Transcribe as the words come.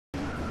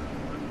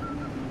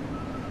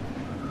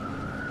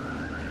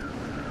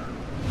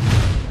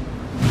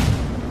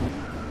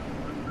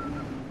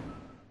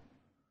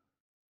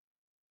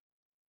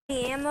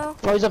Ammo?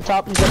 Oh, he's up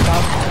top. He's up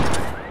top.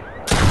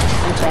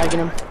 I'm tagging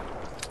him.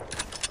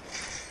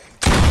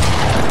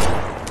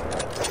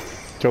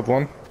 Killed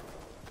one.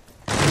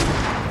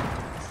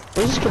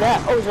 Where's this kid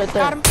at? Oh, he's right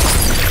there. Got him.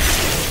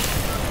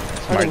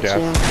 My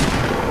guess.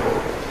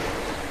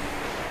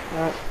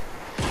 Alright.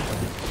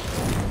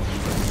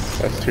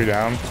 That's 2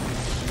 down.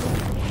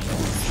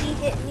 He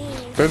hit me.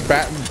 There's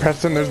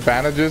Preston, there's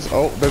bandages.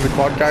 Oh, there's a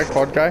quad guy,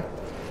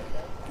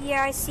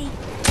 Yeah, I see.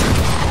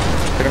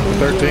 Hit him for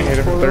 13, hit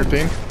him for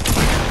 13.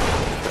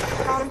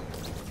 Got him.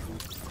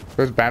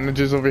 There's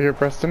bandages over here,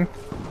 Preston.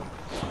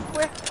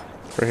 Where?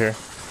 Right here.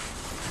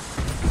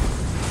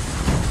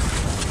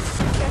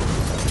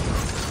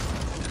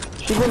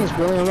 She's in this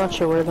building, I'm not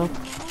sure where though.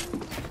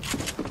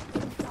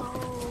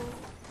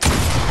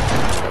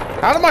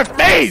 Out of my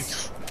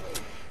face!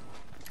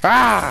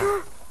 Ah!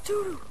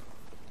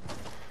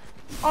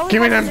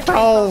 Give me them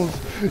toes!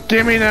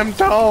 Give me them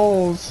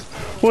toes!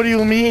 What do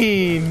you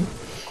mean?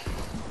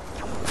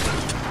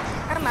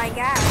 Oh my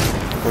god.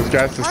 Those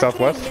guys to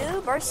southwest?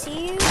 Noob, I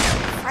see you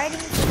fighting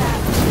for that.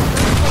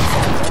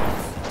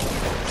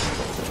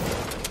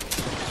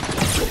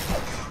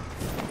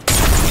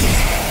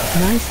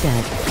 Nice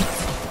dead.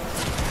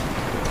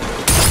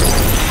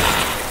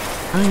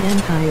 I'm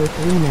Empire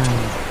 39.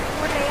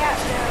 Where they at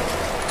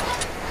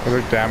though? I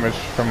look damaged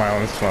from my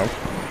own smoke.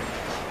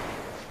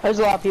 There's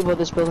a lot of people at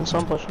this building, so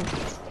I'm pushing.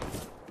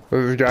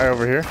 There's a guy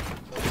over here.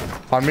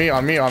 On me,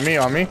 on me, on me,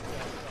 on me.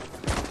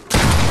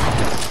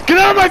 Get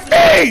out of my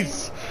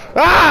face!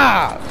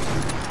 Ah!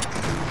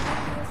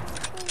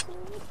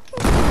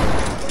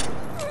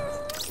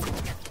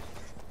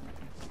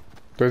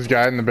 There's a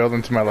guy in the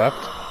building to my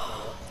left.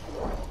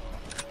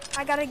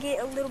 I gotta get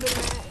a little bit of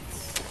mats.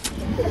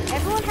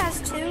 Everyone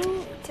has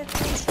 2 to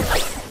 3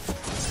 shots.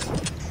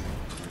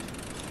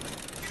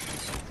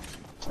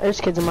 There's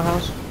kids in my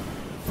house.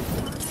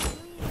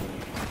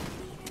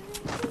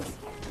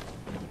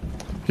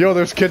 Yo,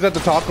 there's kids at the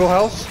taco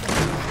house.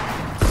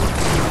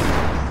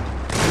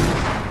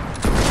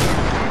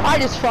 I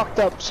just fucked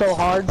up so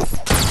hard.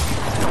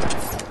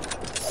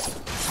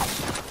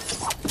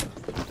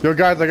 Yo,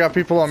 guys, I got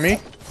people on me.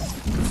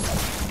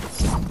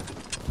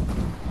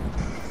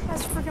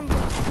 That's freaking.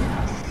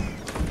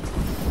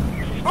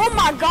 Oh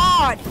my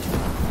god!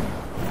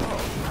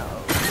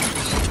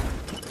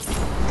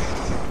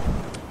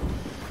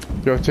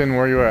 Yo, Tin,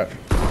 where you at?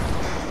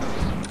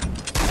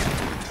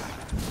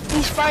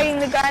 He's fighting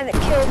the guy that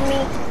killed me.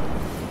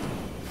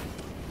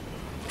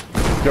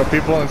 Yo,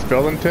 people in this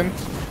building, Tin?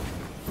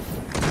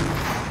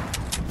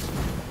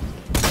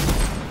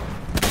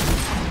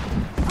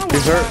 Oh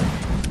He's my hurt. God.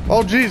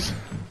 Oh, jeez.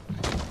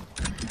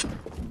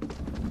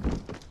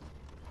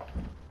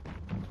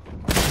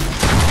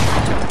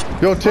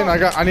 Yo, Tin,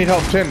 I need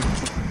help, Tin.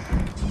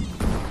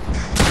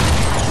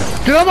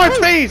 Get out of my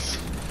face!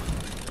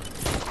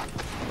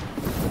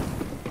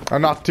 I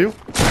knocked 2.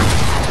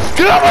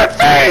 Get out of my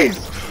face!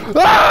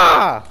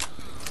 Ah!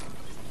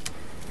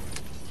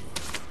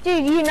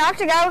 Dude, you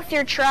knocked a guy with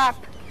your trap.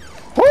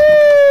 Woo!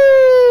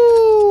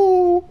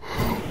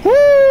 Woo!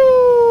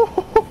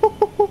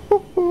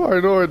 I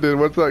know I did.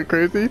 What's that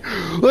crazy?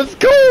 Let's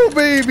go,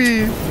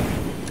 baby!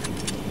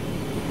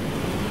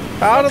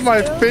 Out of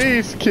my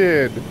face,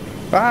 kid!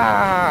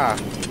 Ah!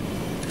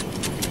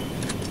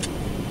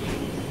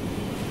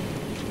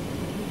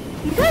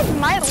 You guys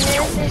might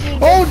miss if you.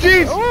 Oh,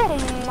 jeez! Oh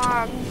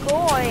my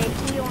god!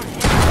 You want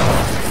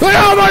Get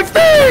out of my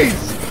face!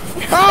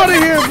 Out of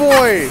here,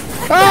 boy!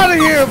 Out of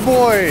here,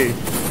 boy!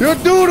 You're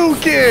doo-doo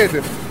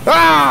kid!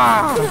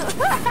 Ah!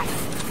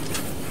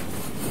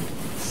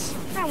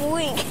 I'm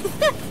weak.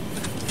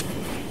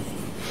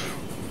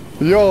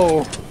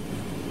 Yo!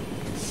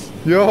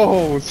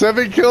 Yo!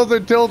 7 kills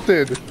and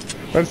tilted!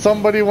 And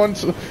somebody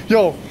wants...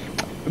 Yo!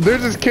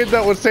 There's this kid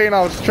that was saying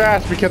I was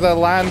trash because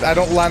I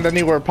don't land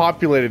anywhere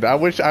populated. I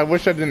wish I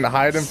didn't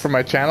hide him from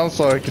my channel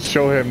so I could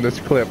show him this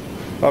clip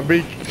of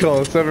me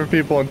killing 7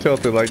 people and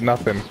tilted like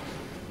nothing.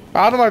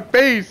 Out of my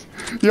face!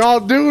 Y'all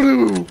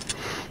doo-doo!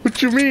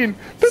 What you mean?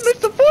 But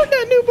Mr.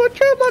 Fortnite knew but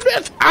try my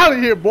best! Out of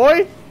here,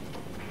 boy!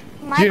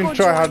 Michael You didn't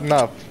try hard joined.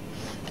 enough.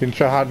 You didn't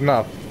try hard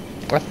enough.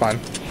 That's fine.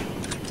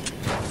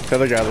 The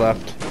other guy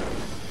left.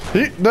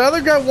 The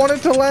other guy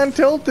wanted to land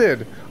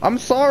tilted. I'm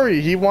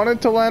sorry, he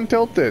wanted to land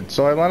tilted,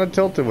 so I landed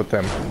tilted with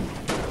him.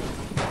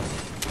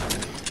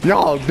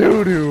 Y'all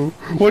doo-doo.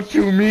 What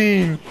you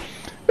mean?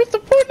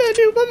 Mr. Fortnite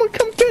dude, I'm gonna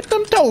come get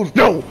them toes.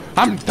 No,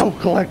 I'm toe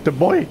collector,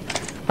 boy.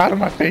 Out of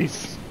my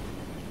face.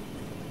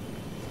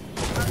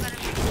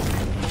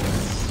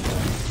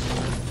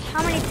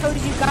 How many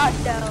toes you got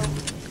though?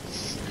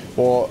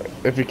 Well,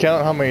 if you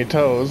count how many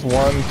toes,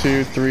 1,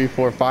 2, 3,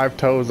 4, 5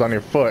 toes on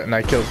your foot, and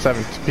I killed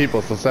 7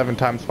 people, so 7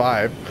 times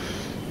 5,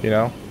 you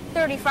know?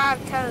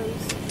 35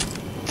 toes.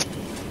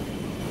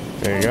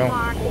 There you go.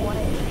 My God.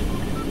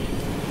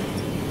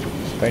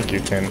 Thank you,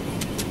 Tin.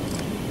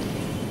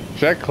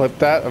 Should I clip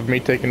that of me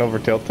taking over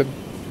tilted?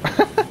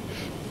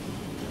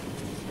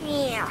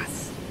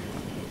 Yes.